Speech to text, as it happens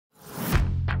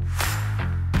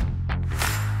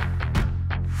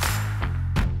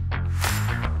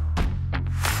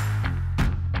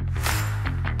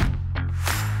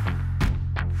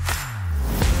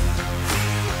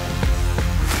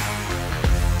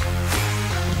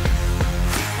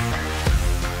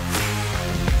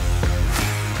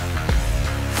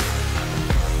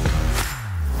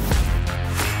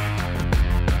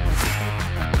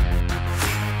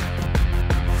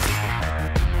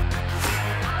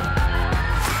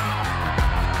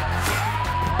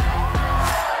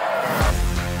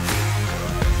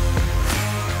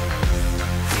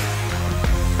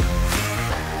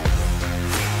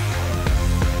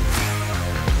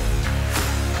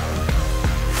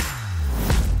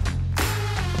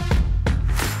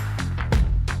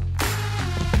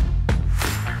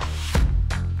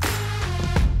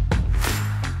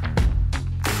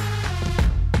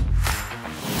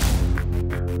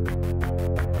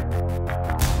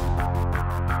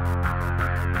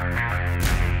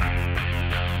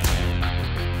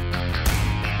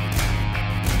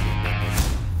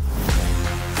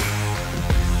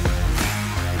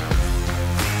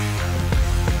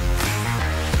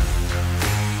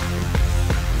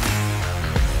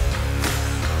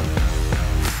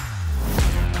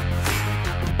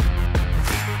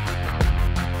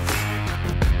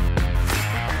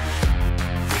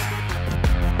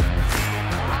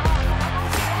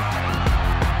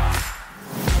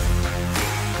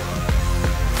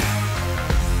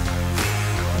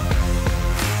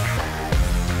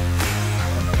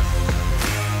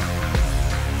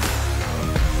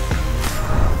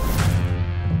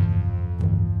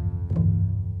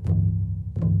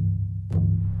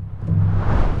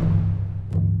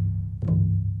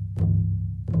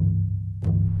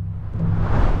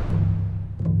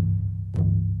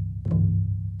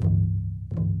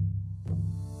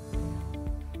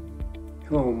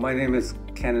My name is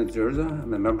Dane-zaa.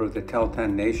 I'm a member of the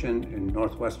Tahltan Nation in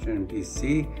northwestern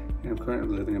BC, and I'm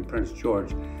currently living in Prince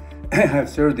George. I've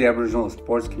served the Aboriginal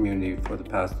sports community for the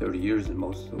past 30 years, and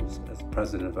most of those as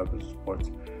president of Aboriginal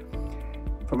Sports.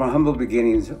 From our humble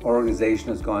beginnings, our organization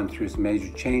has gone through some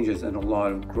major changes and a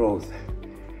lot of growth,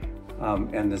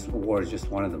 and this award is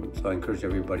just one of them. So I encourage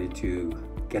everybody to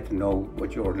get to know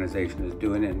what your organization is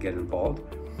doing and get involved.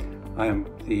 I am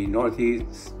the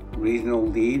Northeast Regional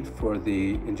Lead for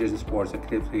the Indigenous Sports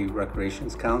Activity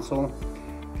Recreations Council,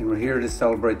 and we're here to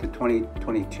celebrate the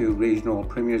 2022 Regional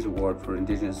Premiers Award for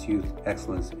Indigenous Youth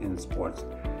Excellence in Sports.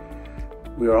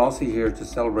 We are also here to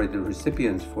celebrate the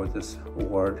recipients for this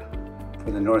award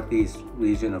for the Northeast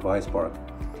region of SPARC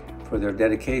for their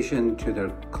dedication to their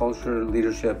culture,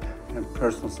 leadership, and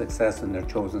personal success in their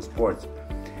chosen sports.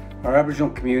 Our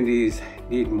Aboriginal communities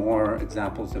need more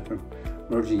examples of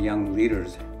emerging young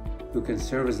leaders who can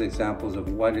serve as examples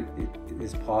of what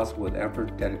is possible with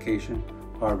effort, dedication,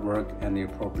 hard work, and the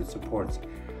appropriate supports.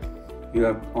 You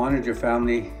have honored your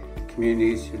family,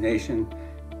 communities, your nation,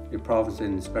 your province,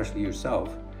 and especially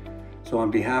yourself. So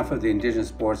on behalf of the Indigenous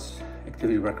Sports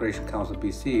Activity Recreation Council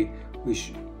BC,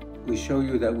 we show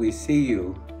you that we see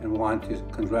you and want to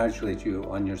congratulate you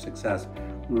on your success.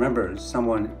 Remember,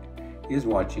 someone is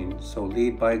watching, so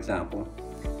lead by example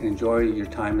and enjoy your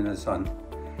time in the sun.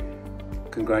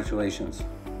 Congratulations.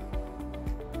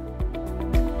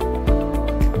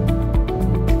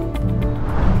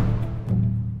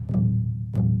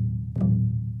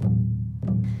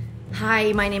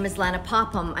 Hi, my name is Lana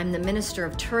Popham. I'm the Minister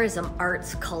of Tourism,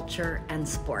 Arts, Culture, and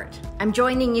Sport. I'm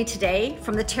joining you today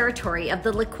from the territory of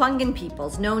the Lekwungen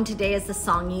peoples, known today as the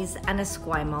Songhees and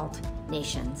Esquimalt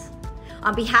nations.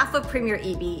 On behalf of Premier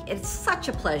Eby, it's such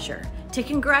a pleasure to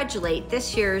congratulate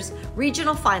this year's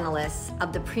regional finalists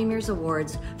of the Premier's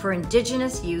Awards for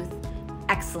Indigenous Youth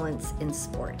Excellence in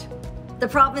Sport. The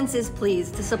province is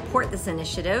pleased to support this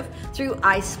initiative through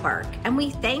SPARC, and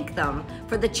we thank them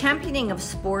for the championing of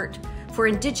sport for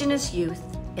Indigenous youth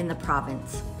in the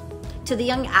province. To the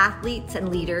young athletes and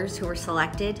leaders who were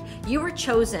selected, you were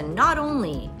chosen not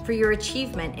only for your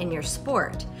achievement in your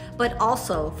sport, but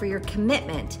also for your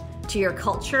commitment to your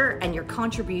culture and your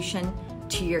contribution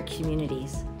to your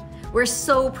communities. We're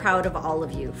so proud of all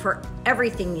of you for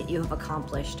everything that you have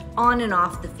accomplished on and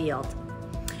off the field.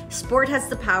 Sport has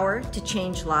the power to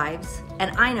change lives,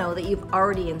 and I know that you've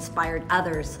already inspired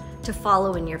others to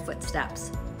follow in your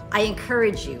footsteps. I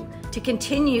encourage you to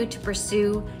continue to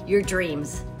pursue your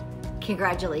dreams.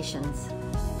 Congratulations.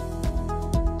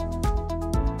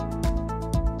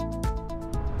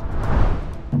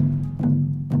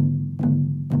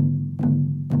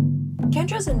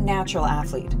 Kendra's a natural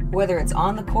athlete. Whether it's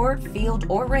on the court, field,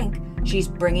 or rink, she's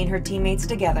bringing her teammates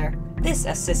together. This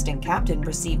assistant captain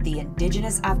received the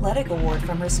Indigenous Athletic Award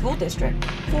from her school district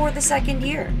for the second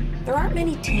year. There aren't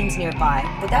many teams nearby,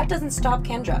 but that doesn't stop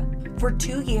Kendra. For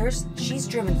 2 years, she's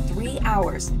driven 3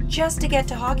 hours just to get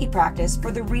to hockey practice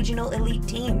for the regional elite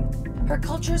team. Her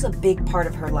culture is a big part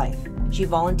of her life. She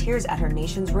volunteers at her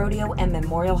nation's rodeo and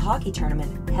memorial hockey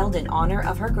tournament held in honor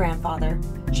of her grandfather.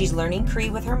 She's learning Cree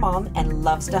with her mom and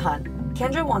loves to hunt.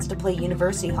 Kendra wants to play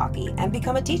university hockey and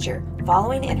become a teacher,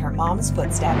 following in her mom's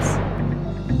footsteps.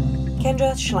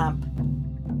 Kendra Schlamp.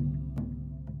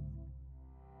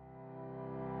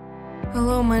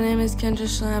 Hello, my name is Kendra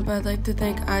Schlamp. I'd like to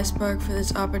thank SPARC for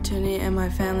this opportunity and my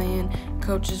family and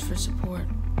coaches for support.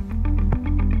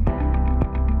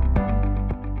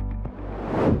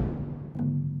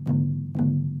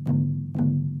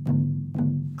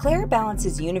 Claire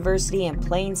balances university and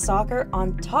playing soccer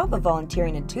on top of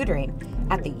volunteering and tutoring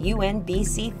at the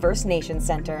UNBC First Nations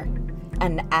Center.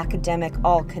 An academic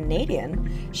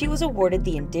all-Canadian, she was awarded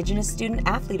the Indigenous Student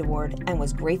Athlete Award and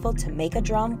was grateful to make a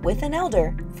drum with an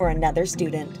elder for another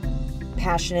student.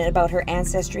 Passionate about her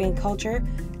ancestry and culture,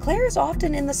 Claire is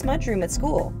often in the smudge room at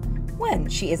school, when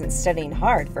she isn't studying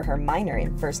hard for her minor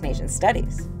in First Nations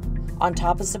Studies. On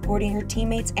top of supporting her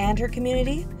teammates and her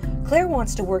community, Claire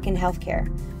wants to work in healthcare,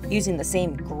 using the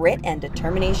same grit and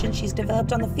determination she's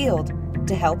developed on the field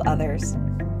to help others.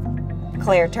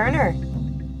 Claire Turner.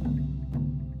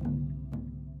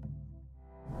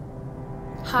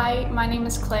 Hi, my name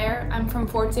is Claire. I'm from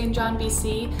Fort St. John,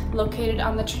 BC, located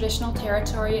on the traditional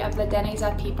territory of the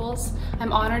Dane-zaa peoples.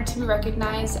 I'm honored to be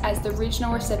recognized as the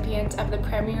regional recipient of the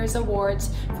Premier's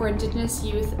Awards for Indigenous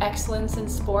Youth Excellence in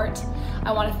Sport.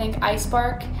 I want to thank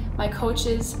SPARC, my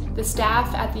coaches, the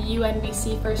staff at the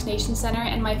UNBC First Nation Center,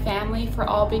 and my family for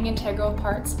all being integral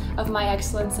parts of my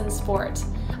excellence in sport.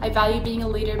 I value being a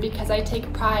leader because I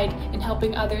take pride in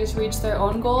helping others reach their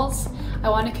own goals. I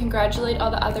want to congratulate all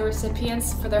the other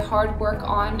recipients for their hard work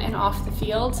on and off the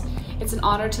field. It's an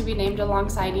honor to be named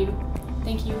alongside you.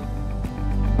 Thank you.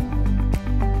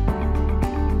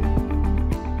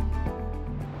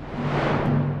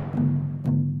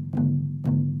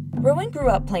 Rowan grew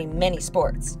up playing many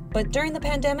sports, but during the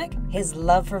pandemic, his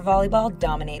love for volleyball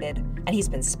dominated, and he's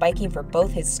been spiking for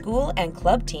both his school and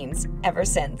club teams ever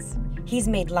since. He's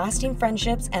made lasting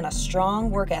friendships and a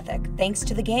strong work ethic thanks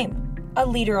to the game. A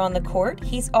leader on the court,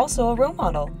 he's also a role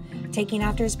model, taking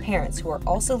after his parents who are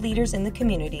also leaders in the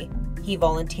community. He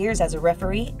volunteers as a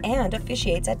referee and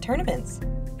officiates at tournaments.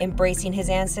 Embracing his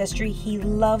ancestry, he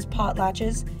loves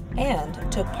potlatches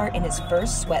and took part in his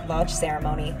first sweat lodge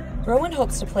ceremony. Rowan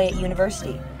hopes to play at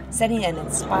university, setting an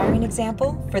inspiring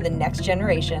example for the next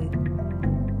generation.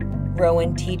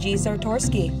 Rowan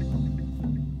Teegee-Zatorksi.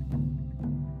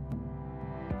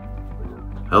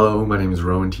 Hello, my name is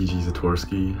Rowan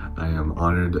Teegee-Zatorksi. I am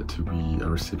honored to be a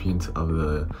recipient of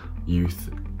the Youth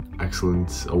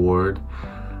Excellence Award.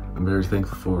 I'm very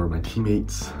thankful for my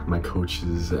teammates, my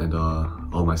coaches, and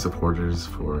all my supporters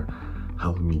for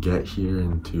helping me get here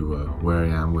and to where I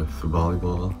am with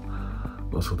volleyball.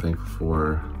 I'm also thankful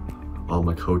for all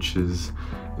my coaches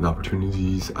and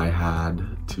opportunities I had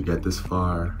to get this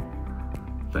far.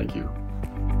 Thank you.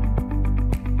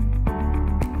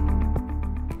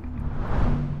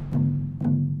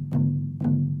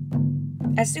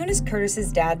 As soon as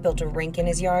Kurtis's dad built a rink in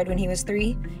his yard when he was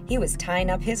 3, he was tying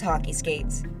up his hockey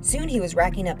skates. Soon he was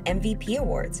racking up MVP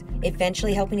awards,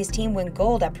 eventually helping his team win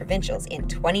gold at provincials in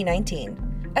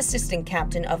 2019. Assistant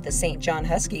captain of the St. John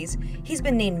Huskies, he's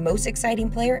been named Most Exciting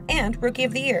Player and Rookie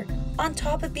of the Year, on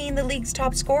top of being the league's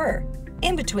top scorer.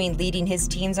 In between leading his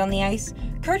teams on the ice,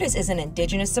 Kurtis is an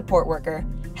Indigenous support worker,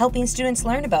 helping students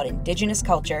learn about Indigenous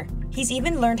culture. He's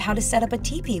even learned how to set up a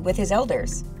teepee with his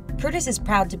elders. Kurtis is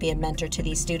proud to be a mentor to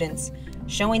these students,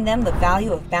 showing them the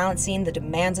value of balancing the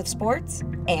demands of sports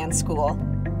and school.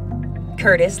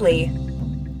 Kurtis Lee.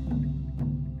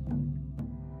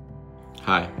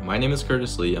 Hi, my name is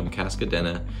Kurtis Lee. I'm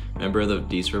Cascadena, member of the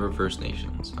Dease River First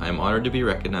Nations. I am honored to be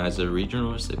recognized as a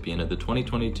regional recipient of the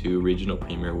 2022 Regional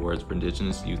Premier Awards for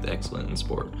Indigenous Youth Excellence in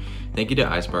Sport. Thank you to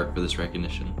SPARC for this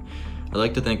recognition. I'd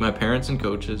like to thank my parents and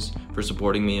coaches for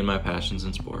supporting me in my passions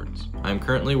in sports. I am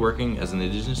currently working as an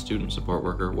Indigenous student support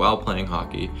worker while playing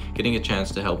hockey, getting a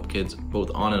chance to help kids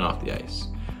both on and off the ice.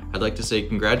 I'd like to say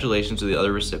congratulations to the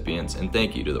other recipients and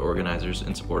thank you to the organizers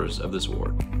and supporters of this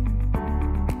award.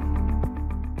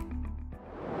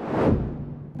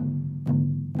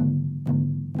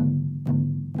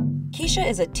 Keesha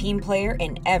is a team player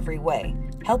in every way,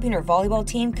 helping her volleyball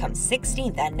team come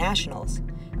 16th at nationals.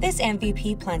 This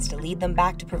MVP plans to lead them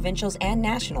back to provincials and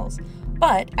nationals,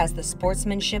 but as the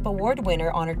Sportsmanship Award winner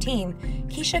on her team,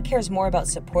 Keesha cares more about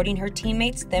supporting her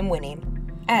teammates than winning.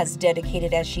 As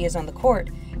dedicated as she is on the court,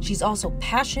 she's also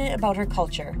passionate about her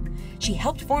culture. She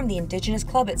helped form the Indigenous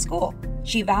Club at school.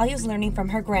 She values learning from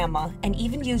her grandma and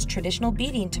even used traditional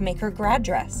beading to make her grad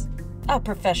dress. A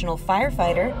professional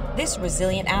firefighter, this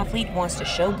resilient athlete wants to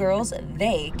show girls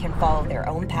they can follow their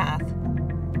own path.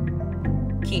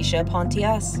 Keesha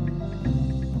Pontious.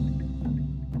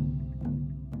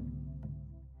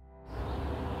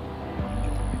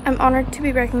 I'm honored to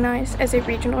be recognized as a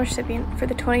regional recipient for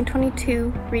the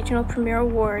 2022 Regional Premier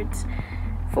Awards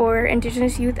for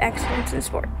Indigenous Youth Excellence in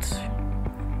Sports.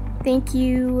 Thank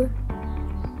you,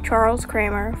 Charles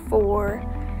Kramer, for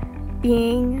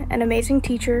being an amazing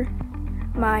teacher,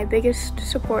 my biggest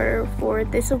supporter for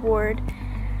this award,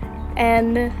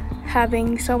 and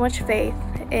having so much faith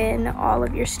in all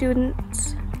of your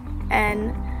students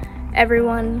and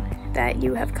everyone that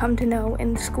you have come to know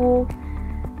in school,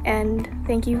 and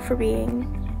thank you for being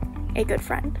a good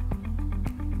friend.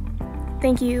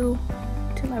 Thank you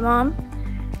to my mom.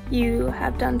 You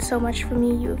have done so much for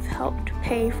me. You've helped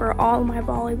pay for all my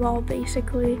volleyball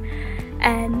basically,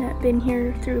 and been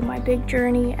here through my big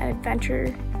journey and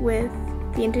adventure with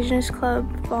the Indigenous Club,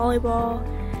 volleyball,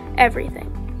 everything.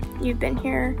 You've been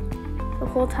here the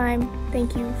whole time.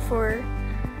 Thank you for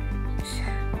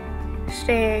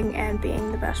staying and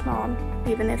being the best mom,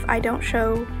 even if I don't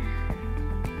show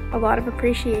a lot of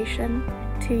appreciation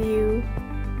to you.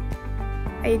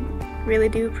 I really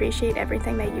do appreciate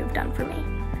everything that you've done for me.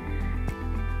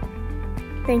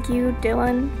 Thank you,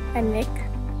 Dylan and Nick.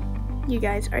 You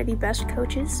guys are the best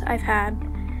coaches I've had.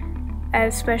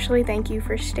 Especially thank you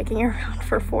for sticking around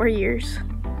for 4 years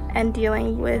and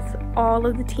dealing with all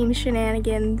of the team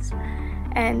shenanigans.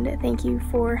 And thank you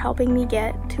for helping me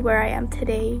get to where I am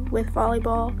today with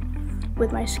volleyball,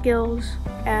 with my skills,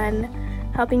 and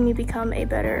helping me become a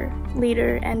better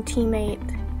leader and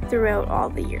teammate throughout all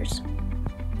the years.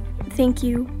 Thank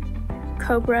you,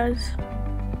 Cobras.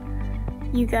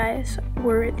 You guys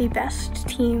were the best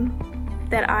team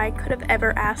that I could have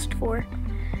ever asked for.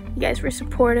 You guys were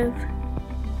supportive,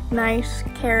 nice,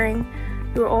 caring.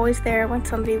 You were always there when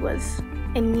somebody was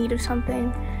in need of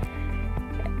something.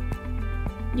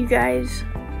 You guys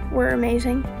were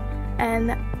amazing,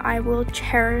 and I will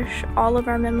cherish all of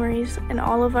our memories and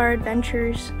all of our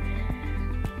adventures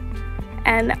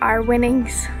and our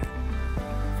winnings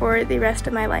for the rest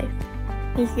of my life.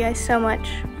 Thank you guys so much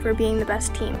for being the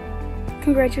best team.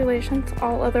 Congratulations,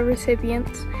 all other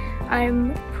recipients.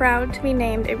 I'm proud to be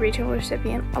named a regional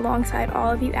recipient alongside all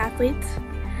of you athletes.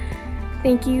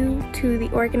 Thank you to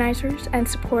the organizers and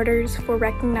supporters for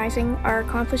recognizing our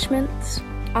accomplishments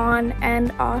on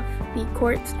and off the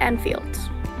courts and fields.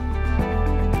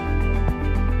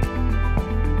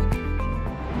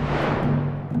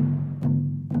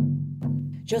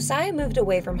 Josiah moved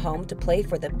away from home to play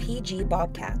for the PG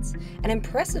Bobcats, an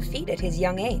impressive feat at his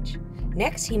young age.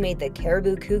 Next, he made the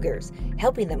Caribou Cougars,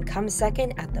 helping them come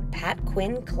second at the Pat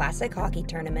Quinn Classic Hockey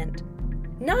Tournament.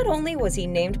 Not only was he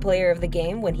named player of the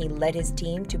game when he led his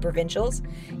team to provincials,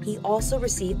 he also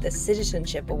received the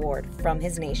Citizenship Award from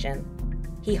his nation.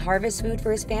 He harvests food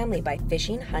for his family by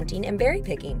fishing, hunting, and berry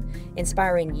picking,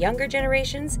 inspiring younger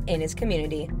generations in his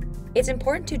community. It's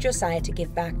important to Josiah to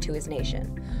give back to his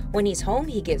nation. When he's home,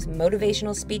 he gives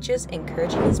motivational speeches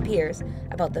encouraging his peers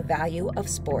about the value of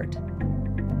sport.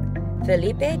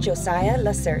 Philippe Josiah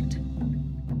Lacerte.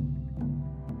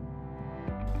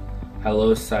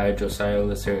 Hello, Sire Josiah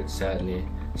Lacerte Satney,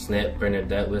 Snip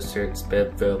Bernadette Lacerte,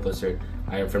 Spib Philip Lacerte.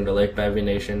 I am from the Lake Babine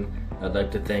Nation. I'd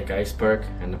like to thank SPARC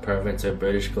and the province of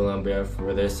British Columbia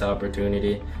for this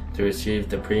opportunity to receive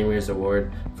the Premier's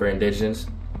Award for Indigenous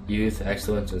Youth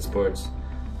Excellence in Sports.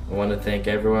 I want to thank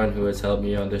everyone who has helped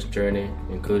me on this journey,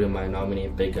 including my nominee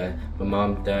Big Guy, my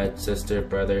mom, dad, sister,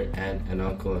 brother, aunt, and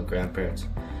uncle and grandparents,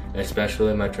 and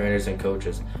especially my trainers and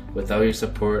coaches. Without your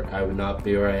support, I would not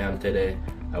be where I am today.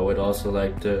 I would also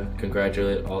like to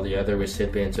congratulate all the other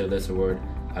recipients of this award.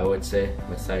 I would say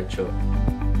Masai Cho.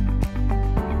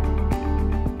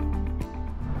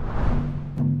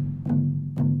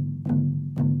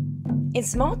 In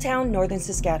small-town northern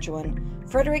Saskatchewan,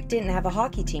 Fredrick didn't have a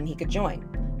hockey team he could join,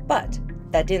 but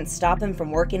that didn't stop him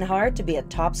from working hard to be a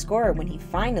top scorer when he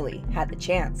finally had the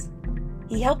chance.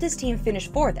 He helped his team finish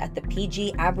 4th at the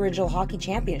PG Aboriginal Hockey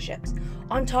Championships,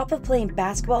 on top of playing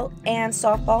basketball and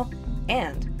softball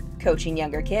and coaching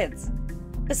younger kids.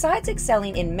 Besides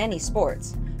excelling in many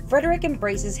sports, Fredrick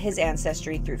embraces his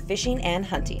ancestry through fishing and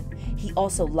hunting. He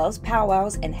also loves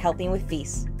powwows and helping with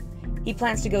feasts. He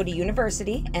plans to go to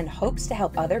university and hopes to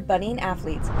help other budding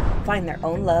athletes find their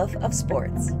own love of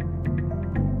sports.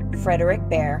 Fredrick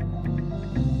Bear.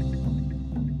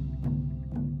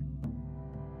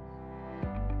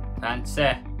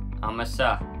 Tanse,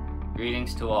 Amasa.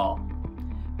 Greetings to all.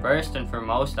 First and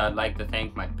foremost, I'd like to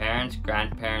thank my parents,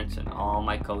 grandparents, and all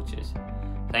my coaches.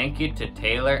 Thank you to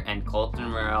Taylor and Colton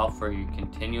Morrell for your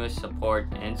continuous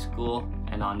support in school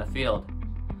and on the field.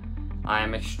 I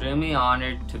am extremely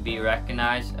honored to be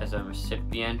recognized as a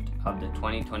recipient of the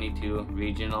 2022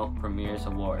 Regional Premier's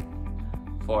Award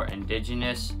for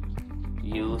Indigenous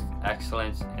Youth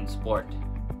Excellence in Sport.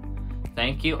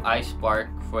 Thank you, SPARC,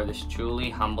 for this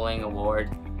truly humbling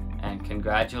award, and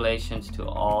congratulations to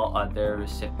all other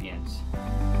recipients.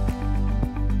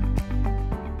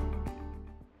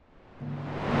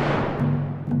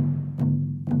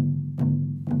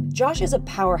 Josh is a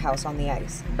powerhouse on the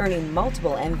ice, earning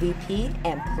multiple MVP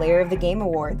and Player of the Game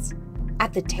awards.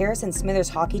 At the Terrace and Smithers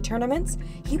hockey tournaments,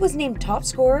 he was named top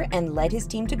scorer and led his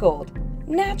team to gold.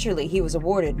 Naturally, he was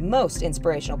awarded Most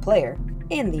Inspirational Player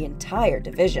in the entire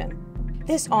division.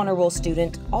 This honor roll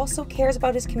student also cares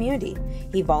about his community.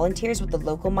 He volunteers with the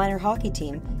local minor hockey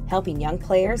team, helping young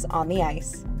players on the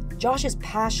ice. Josh is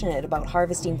passionate about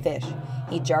harvesting fish.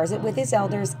 He jars it with his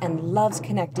elders and loves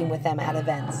connecting with them at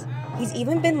events. He's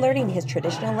even been learning his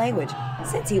traditional language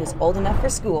since he was old enough for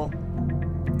school.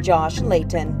 Josh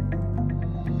Layton.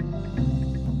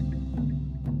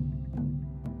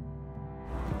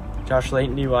 Josh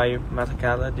Layton, DYU,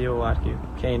 Matakala,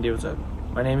 Diowatku, K&Dioza.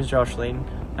 My name is Josh Layton.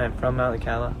 I am from Mount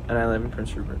Lacala, and I live in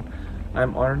Prince Rupert. I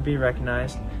am honored to be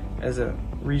recognized as a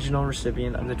regional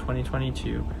recipient of the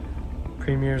 2022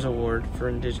 Premier's Award for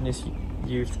Indigenous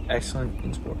Youth Excellence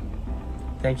in Sport.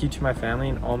 Thank you to my family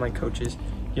and all my coaches.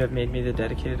 You have made me the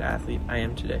dedicated athlete I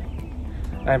am today.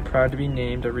 I am proud to be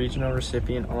named a regional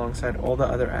recipient alongside all the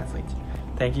other athletes.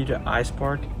 Thank you to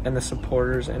SPARC and the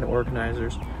supporters and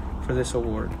organizers for this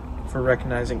award. for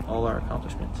recognizing all our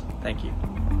accomplishments. Thank you.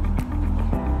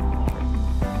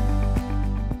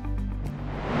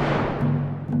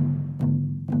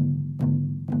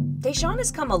 Teysean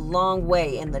has come a long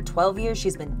way in the 12 years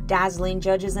she's been dazzling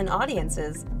judges and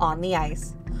audiences on the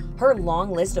ice. Her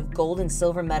long list of gold and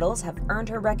silver medals have earned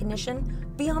her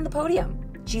recognition beyond the podium.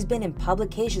 She's been in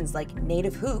publications like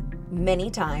Native Hoop many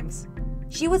times.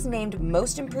 She was named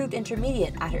Most Improved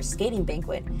Intermediate at her skating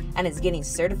banquet and is getting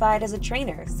certified as a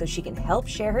trainer so she can help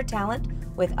share her talent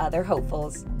with other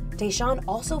hopefuls. Teysean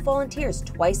also volunteers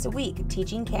twice a week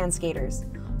teaching can skaters,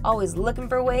 always looking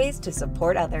for ways to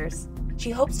support others.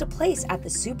 She hopes to place at the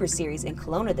Super Series in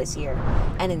Kelowna this year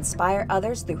and inspire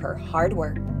others through her hard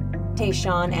work.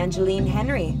 Teysean Angeline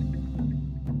Henry.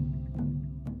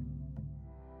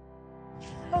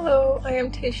 Hello, I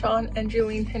am Teysean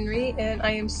Angeline Henry, and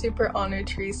I am super honored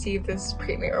to receive this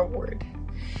Premier Award.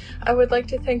 I would like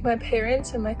to thank my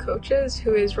parents and my coaches,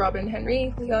 who is Robin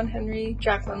Henry, Leon Henry,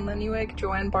 Jacqueline Lennewick,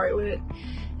 Joanne Bartlett,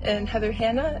 and Heather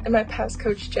Hanna, and my past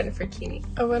coach Jennifer Keeney.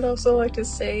 I would also like to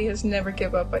say is never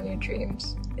give up on your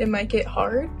dreams. It might get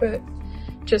hard, but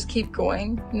just keep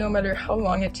going. No matter how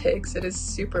long it takes, it is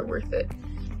super worth it.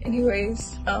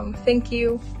 Anyways, thank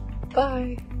you.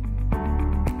 Bye.